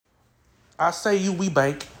I say you, we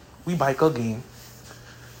bike. We bike again.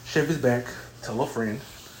 Chevy's back. Tell a friend.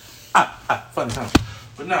 Funny, huh?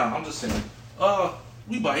 But nah, I'm just saying.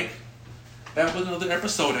 We bike. That was another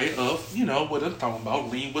episode of, you know, what I'm talking about.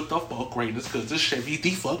 Lean with the fuck greatness, because it's Chevy the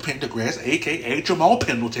fuck Pendergrass, a.k.a. Jamal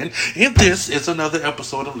Pendleton. And this is another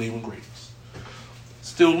episode of Lean with Greatness.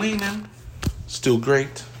 Still leaning. Still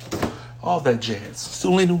great. All that jazz.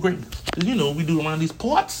 Still leaning with greatness. Because, you know, what we do around these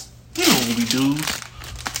parts. You know what we do.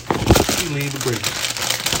 We lean with greatness.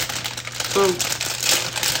 So,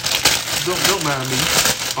 don't mind me.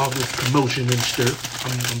 All this commotion and stuff.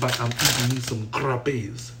 I'm eating me some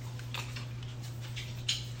crapes.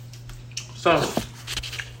 So,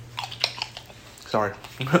 sorry.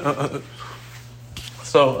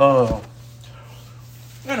 So,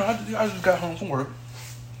 you know, I just got home from work.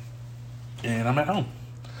 And I'm at home.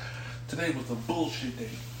 Today was a bullshit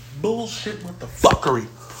day. Bullshit with the fuckery.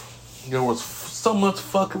 There was so much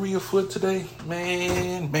fuckery afoot today.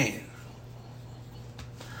 Man.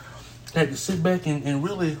 I had to sit back and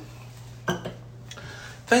really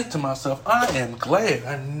think to myself, I am glad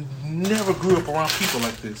I never grew up around people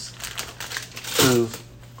like this. Cause,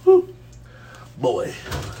 boy,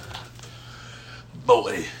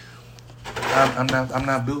 I'm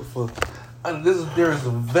not built for. There is a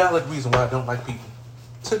valid reason why I don't like people.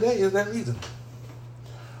 Today is that reason.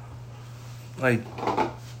 Like,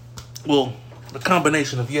 well, the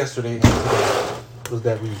combination of yesterday and today was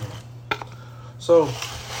that reason. So,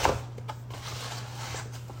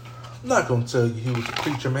 I'm not gonna tell you he was a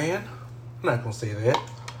preacher man. I'm not gonna say that.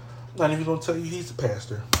 I'm not even gonna tell you he's a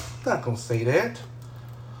pastor. I'm not gonna say that.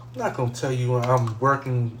 I'm not gonna tell you I'm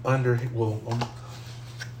working under.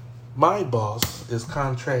 My boss is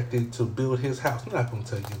contracted to build his house. I'm not gonna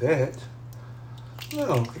tell you that.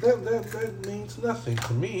 No, that means nothing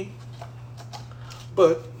to me.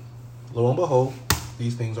 But lo and behold,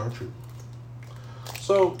 these things are true.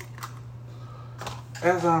 So,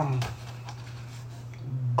 as I'm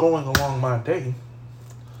going along my day,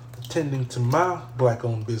 attending to my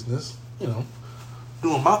black-owned business, you know,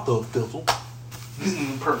 doing my thug fizzle,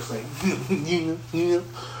 per se,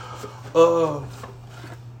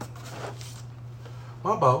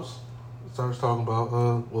 my boss starts talking about,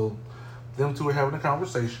 them two are having a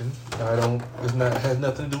conversation. Has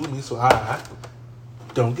nothing to do with me, so I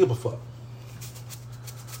don't give a fuck.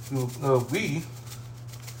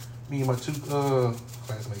 Me and my two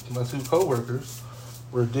classmates, my two co-workers,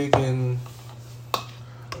 were digging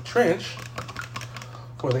a trench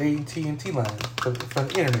for the AT&T line for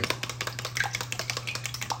the internet.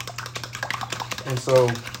 And so,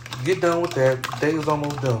 get done with that. Day is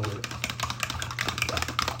almost done with it.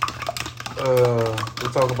 We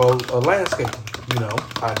talk about landscaping. You know,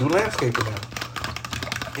 I do landscaping now.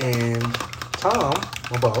 And Tom,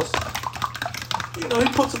 my boss, you know, he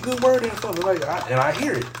puts a good word in for me. I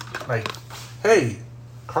hear it. Like, hey,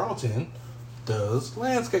 Carlton does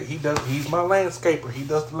landscape. He's my landscaper. He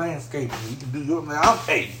does the landscaping. He can do your.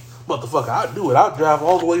 Hey, motherfucker, I'll do it. I'll drive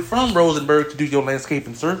all the way from Rosenberg to do your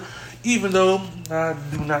landscaping, sir. Even though I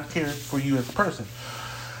do not care for you as a person.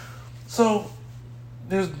 So,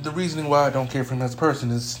 there's the reasoning why I don't care for him as a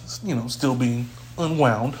person is, you know, still being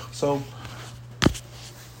unwound. So,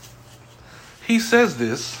 he says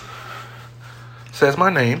my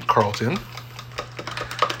name, Carlton.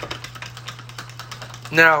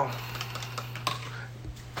 Now,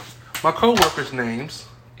 my co-workers' names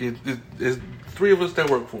is three of us that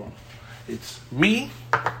work for him. It's me,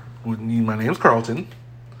 my name's Carlton.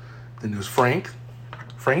 Then there's Frank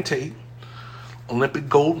Tate, Olympic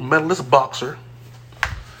gold medalist boxer,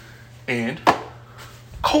 and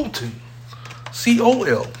Colton,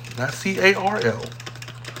 C-O-L, not C-A-R-L.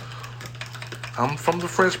 I'm from the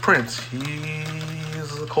Fresh Prince.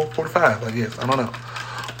 He's a Colt 45, I guess. I don't know.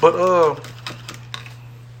 But,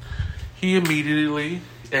 he immediately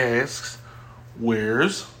asks,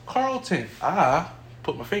 where's Carlton? I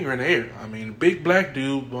put my finger in the air. I mean, big black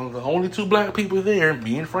dude, one of the only two black people there,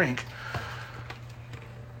 me and Frank.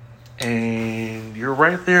 And you're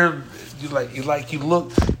right there. You literally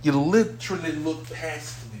look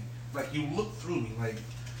past me. Like, you look through me. Like,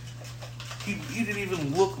 he didn't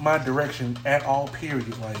even look my direction at all,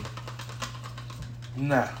 period. Like,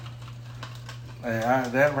 nah.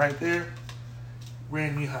 That right there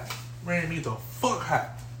ran me hot. Ran me the fuck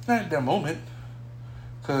hot. Not at that moment.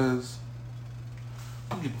 Because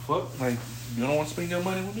I don't give a fuck. Like, you don't want to spend your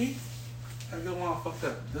money with me? Have your lawn fucked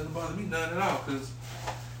up. Doesn't bother me none at all. Because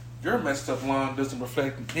your messed up lawn doesn't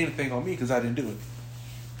reflect anything on me because I didn't do it.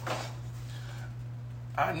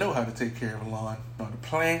 I know how to take care of a lawn. Know how to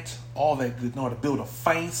plant. All that good. Know how to build a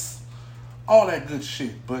fence. All that good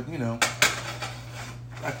shit. But, you know,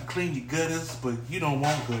 I can clean your gutters, but you don't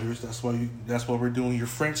want gutters. That's why we're doing your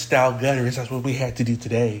French style gutters. That's what we had to do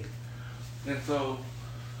today. And so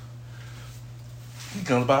he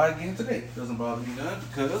comes by again today. Doesn't bother me none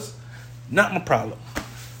because not my problem.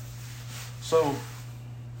 So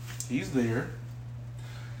he's there,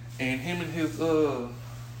 and him and he's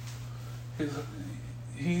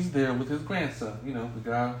there with his grandson. You know, the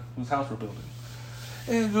guy whose house we're building,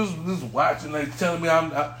 and just watching, like telling me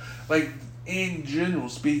I like. In general,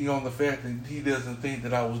 speaking on the fact that he doesn't think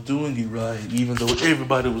that I was doing it right, even though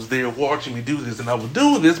everybody was there watching me do this, and I was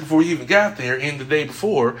doing this before he even got there and the day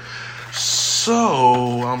before.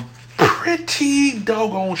 So I'm pretty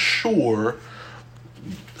doggone sure.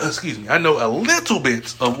 I know a little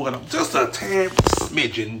bit of what I'm, just a tad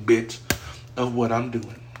smidgen bit of what I'm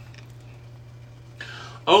doing.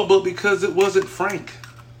 Oh, but because it wasn't Frank,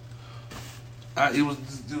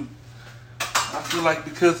 I feel like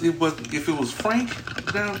because if it was Frank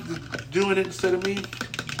doing it instead of me,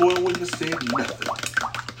 boy, wouldn't have said nothing.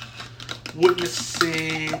 Wouldn't have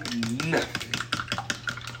said nothing.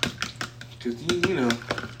 Because, you know,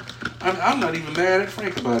 I'm not even mad at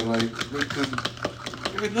Frank about it. Like, because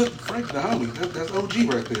look, Frank the homie. That's OG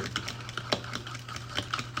right there.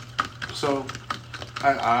 So,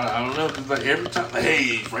 I don't know. Because, like, every time, like,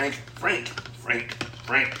 hey, Frank.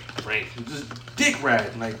 Just dick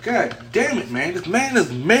riding. Like, God damn it, man. This man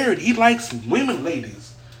is married. He likes women,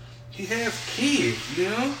 ladies. He has kids, you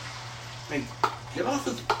know? Like, get off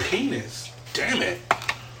his penis. Damn it.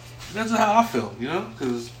 That's how I felt, you know?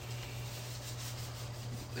 Because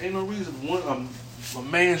ain't no reason a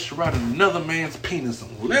man should ride another man's penis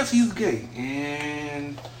unless he's gay.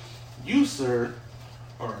 And you, sir,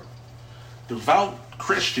 are devout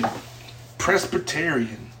Christian,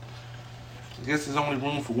 Presbyterian. I guess there's only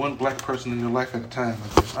room for one black person in your life at a time.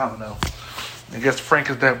 I don't know. I guess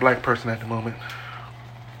Frank is that black person at the moment.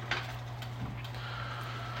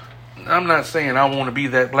 I'm not saying I want to be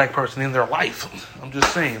that black person in their life. I'm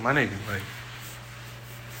just saying, my nigga, like.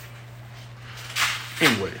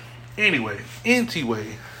 Anyway.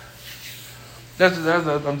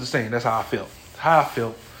 I'm just saying, that's how I felt. How I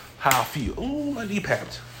feel. Ooh, my knee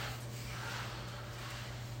papped.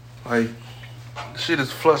 Like, shit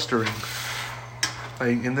is flustering.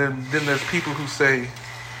 Like, and then there's people who say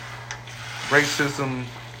racism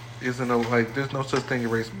isn't there's no such thing as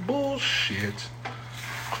race. Bullshit.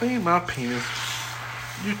 Clean my penis.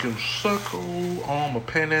 You can suckle on my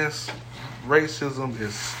penis. Racism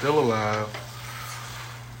is still alive.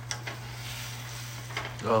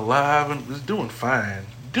 Alive and is doing fine.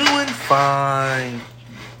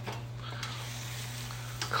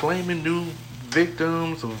 Claiming new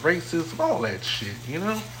victims of racism, all that shit, you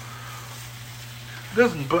know?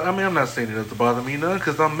 I'm not saying it doesn't bother me none,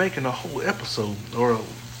 because I'm making a whole episode or a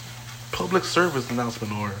public service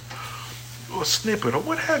announcement or a snippet or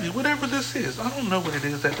what have you, whatever this is. I don't know what it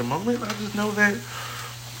is at the moment. I just know that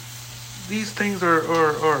these things are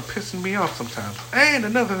pissing me off sometimes. And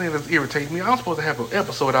another thing that's irritating me, I'm supposed to have an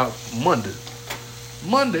episode out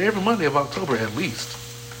every Monday of October at least.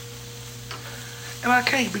 And I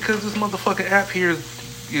can't because this motherfucking app here is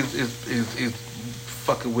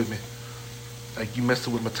fucking with me. Like, you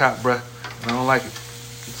messing with my top, bruh, and I don't like it.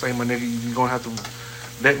 Say, my nigga, you're gonna have to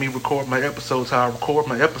let me record my episodes how I record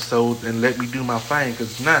my episodes and let me do my thing,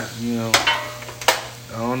 because if not, you know,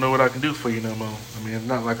 I don't know what I can do for you no more. I mean, it's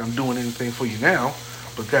not like I'm doing anything for you now,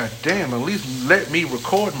 but goddamn, at least let me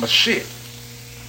record my shit.